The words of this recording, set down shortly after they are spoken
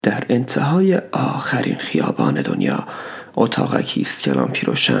در انتهای آخرین خیابان دنیا اتاقکی است که لامپی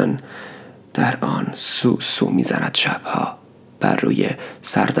روشن در آن سو می‌زند شبها. بر روی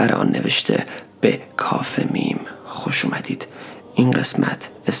سردر آن نوشته به کافه میم خوش اومدید. این قسمت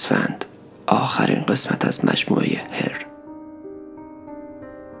اسفند، آخرین قسمت از مجموعه هر.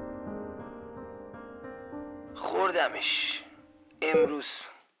 خوردمش امروز.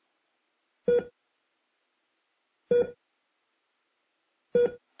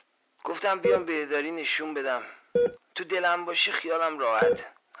 گفتم بیام بهداری نشون بدم، تو دلم باشه خیالم راحت،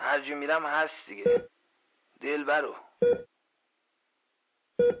 هر جا میرم هست دیگه. دل برو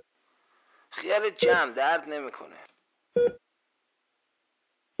خیال جمع درد نمیکنه،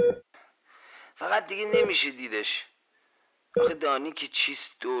 فقط دیگه نمیشه دیدش. آخه دانی که چیست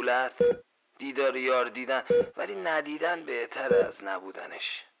دولت، دیدار یار دیدن، ولی ندیدن بهتر از نبودنش.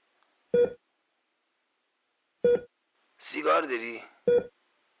 سیگار داری؟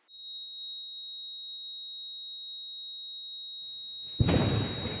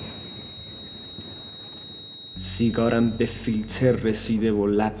 سیگارم به فیلتر رسیده و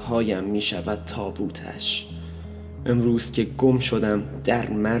لبهایم می شود تابوتش. امروز که گم شدم در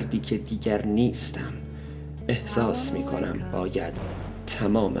مردی که دیگر نیستم، احساس می کنم باید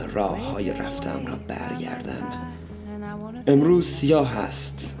تمام راه های رفتم را برگردم. امروز سیاه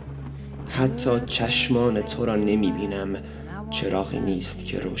است، حتی چشمان تو را نمی بینم. چراغی نیست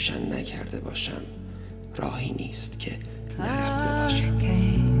که روشن نکرده باشم، راهی نیست که نرفته باشم.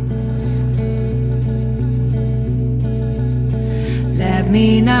 Let me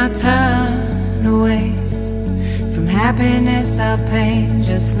not turn away from happiness or pain,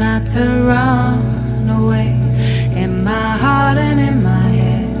 just not to run away. In my heart and in my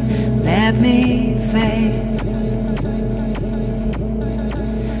head, let me face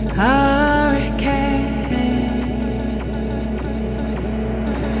hurricane.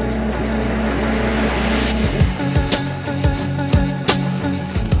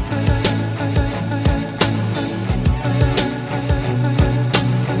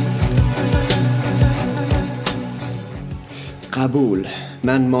 قبول،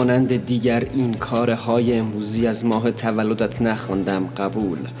 من مانند دیگر این کارهای امروزی از ماه تولدت نخواندم.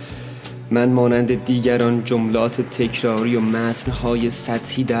 قبول، من مانند دیگران جملات تکراری و متنهای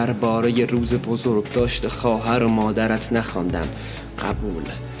سطحی درباره روز بزرگداشت خواهر و مادرت نخواندم. قبول،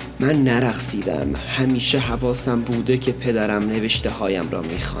 من نرقصیدم، همیشه حواسم بوده که پدرم نوشته هایم را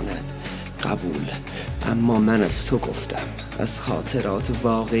میخواند. قبول، اما من از تو گفتم، از خاطرات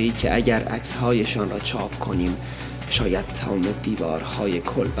واقعی که اگر عکسهایشان را چاپ کنیم شاید تمام دیوارهای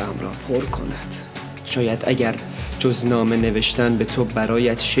کلبم را پر کند. شاید اگر جز نامه نوشتن به تو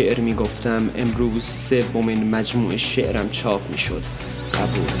برایت شعر می گفتم امروز 3 مجموعه شعرم چاپ می شد.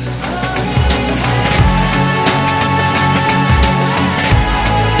 قبول.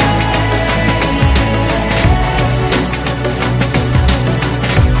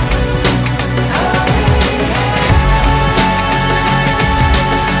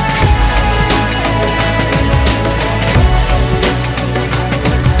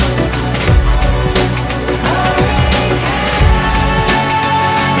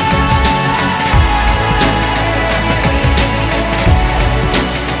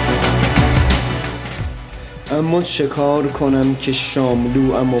 اما چکار کنم که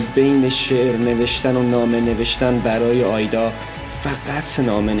شاملو، اما بین شعر نوشتن و نامه نوشتن برای آیدا فقط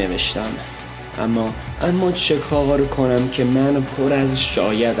نامه نوشتم. اما چکار کنم که من پر از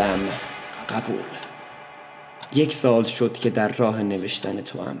شایدم. قبول. 1 سال شد که در راه نوشتن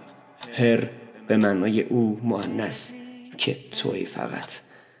تو هم. هر به معنای او مؤنث که توی فقط.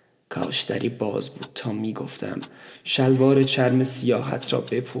 کاش دری باز بود تا میگفتم شلوار چرم سیاحت را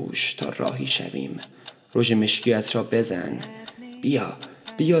بپوش تا راهی شویم، رژ مشکیت را بزن،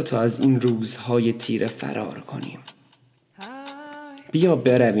 بیا تا از این روزهای تیره فرار کنیم. بیا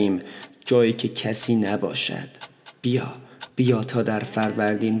برویم جایی که کسی نباشد. بیا تا در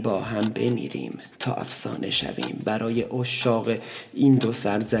فروردین با هم بمیریم، تا افسانه شویم برای عشاق این 2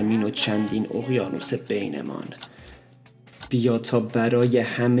 سرزمین و چندین اقیانوس بینمان. بیا تا برای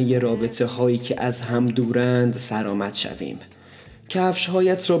همه رابطه هایی که از هم دورند سرآمد شویم.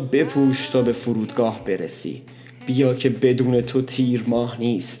 کفش‌هایت را بپوش تا به فرودگاه برسی. بیا که بدون تو تیر ماه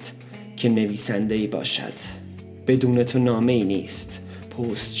نیست که نویسنده‌ای باشد، بدون تو نامه‌ای نیست،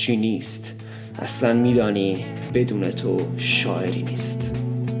 پستچی نیست، اصلا میدانی بدون تو شاعری نیست.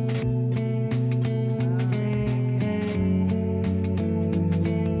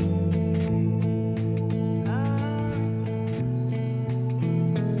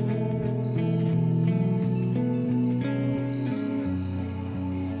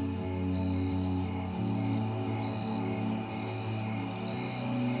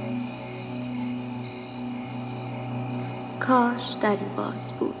 کاش دری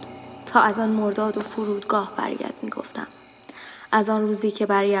باز بود تا از آن مرداد و فرودگاه برگرد میگفتم. از آن روزی که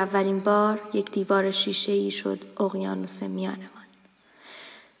برای اولین بار یک دیوار شیشه‌ای شد اقیانوس میانمان.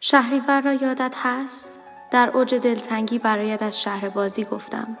 شهریور را یادت هست؟ در اوج دلتنگی برایت از شهر بازی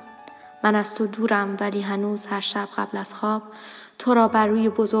گفتم. من از تو دورم ولی هنوز هر شب قبل از خواب تو را بر روی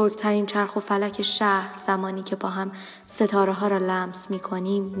بزرگترین چرخ و فلک شهر زمانی که با هم ستاره ها را لمس می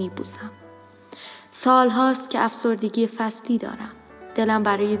کنیم می بوسم. سال هاست که افسردگی فصلی دارم. دلم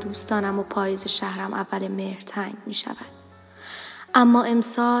برای دوستانم و پاییز شهرم اول مهر تنگ می شود. اما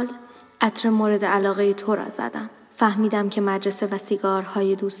امسال عطر مورد علاقه تو را زدم. فهمیدم که مدرسه و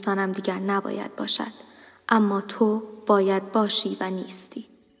سیگارهای دوستانم دیگر نباید باشد. اما تو باید باشی و نیستی.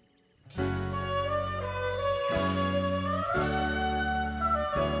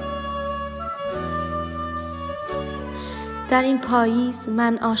 در این پاییز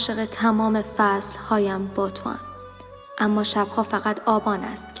من عاشق تمام فصلهایم با توام. اما شبها فقط آبان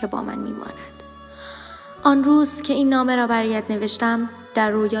است که با من میماند. آن روز که این نامه را برایت نوشتم در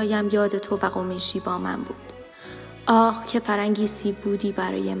رویایم یاد تو و قمیشی با من بود. آه که فرنگیسی بودی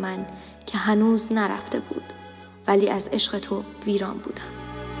برای من که هنوز نرفته بود ولی از عشق تو ویران بودم.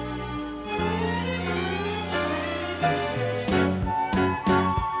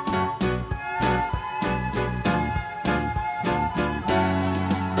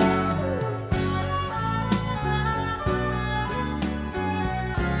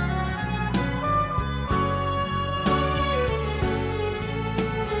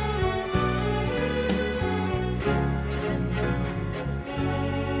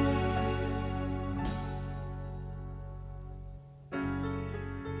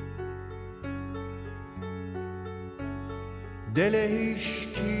 دل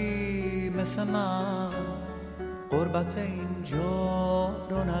هیشکی مثل من غربت اینجا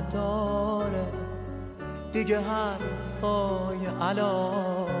رو نداره، دیگه حرفای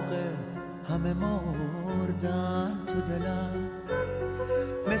علاقه همه مردن تو دلم،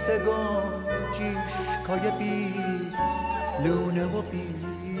 مثل گنجیشکای بی لونه و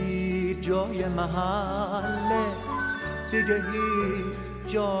بی جای محله، دیگه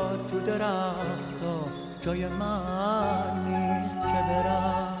هیچ جا تو درختا جای من نیست که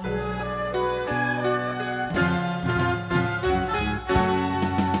برم.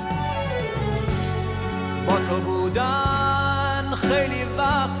 با تو بودن خیلی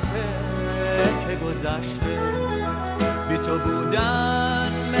وقته که گذشته، بی تو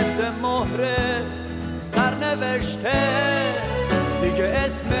بودن مثل مهر سرنوشته، دیگه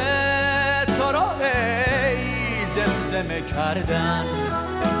اسم تو را هی زمزمه کردن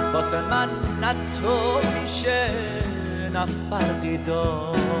واسه من نه تو میشه نه فرقی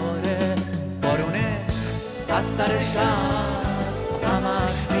داره. بارونه از سر شب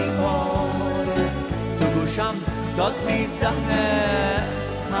همش میباره، تو گوشم داد میزنه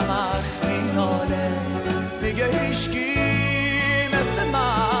همش میناله، میگه هیشکی مثل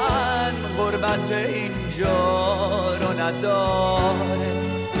من غربت اینجا رو نداره،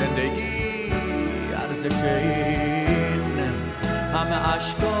 زندگی ارزش این همه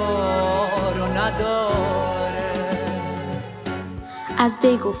عشقا رو نداره. از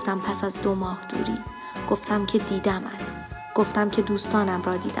دی گفتم پس از 2 ماه دوری، گفتم که دیدمت، گفتم که دوستانم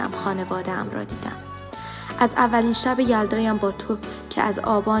را دیدم، خانواده‌ام را دیدم. از اولین شب یلدایم با تو که از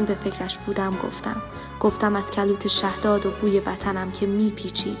آبان به فکرش بودم گفتم از کلوت شهداد و بوی وطنم که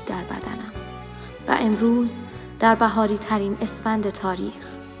میپیچید در بدنم. و امروز در بهاری ترین اسفند تاریخ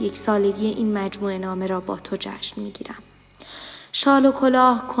 1 سالگی این مجموعه نامه را با تو جشن میگیرم. شال و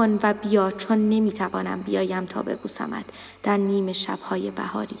کلاه کن و بیا، چون نمیتوانم بیایم تا ببوسمت در نیم شبهای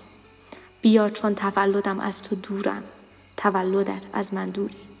بهاری. بیا چون تولدم از تو دورم، تولدت از من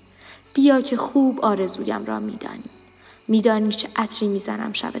دوری. بیا که خوب آرزویم را میدانی چه عطری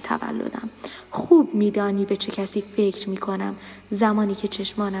میزنم شب تولدم. خوب میدانی به چه کسی فکر میکنم زمانی که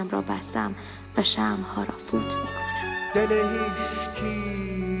چشمانم را بستم و شمعها را فوت میکنم. دل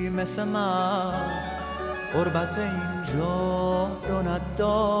هیشکی مثل من غربت اینجا رو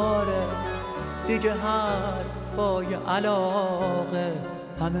نداره، دیگه حرفای علاقه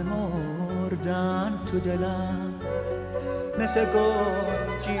همه مردن تو دلم، مثل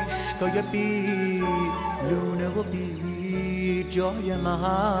گنجیشکای بی لونه و بی جای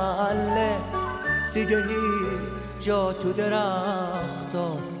محله، دیگه هیچ جا تو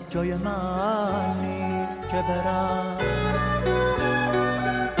درختا جای من نیست که برم.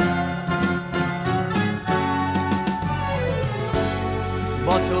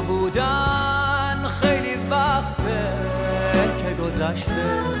 با تو بودن خیلی وقته که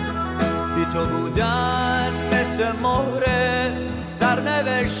گذشته، بی تو بودن مثل مهر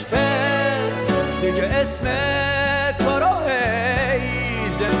سرنوشته، دیگه اسم تو را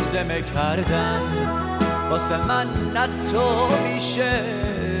زمزمه کردن واسه من نه تو میشه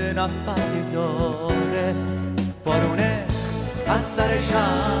نه فرقی داره بارونه از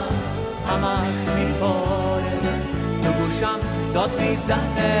سرشم همش میباره تو گوشم داد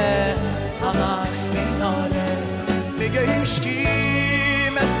میزنه همش میناره میگه هیچکی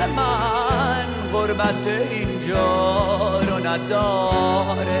مثل من غربت اینجا رو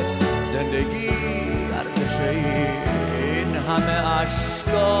نداره زندگی ارزش این همه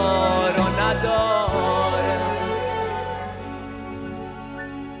اشکا رو نداره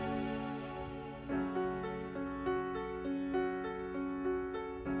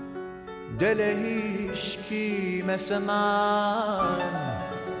دل هیچکی مثل من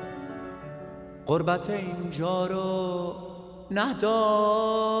غربت اینجا رو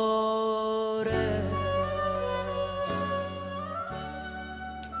نداره.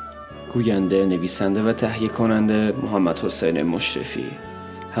 گوینده، نویسنده و تهیه کننده محمد حسین مشرفی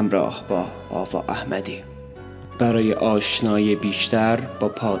همراه با آوا احمدی. برای آشنایی بیشتر با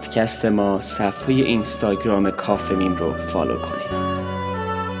پادکست ما صفحه اینستاگرام کافه میم رو فالو کنید.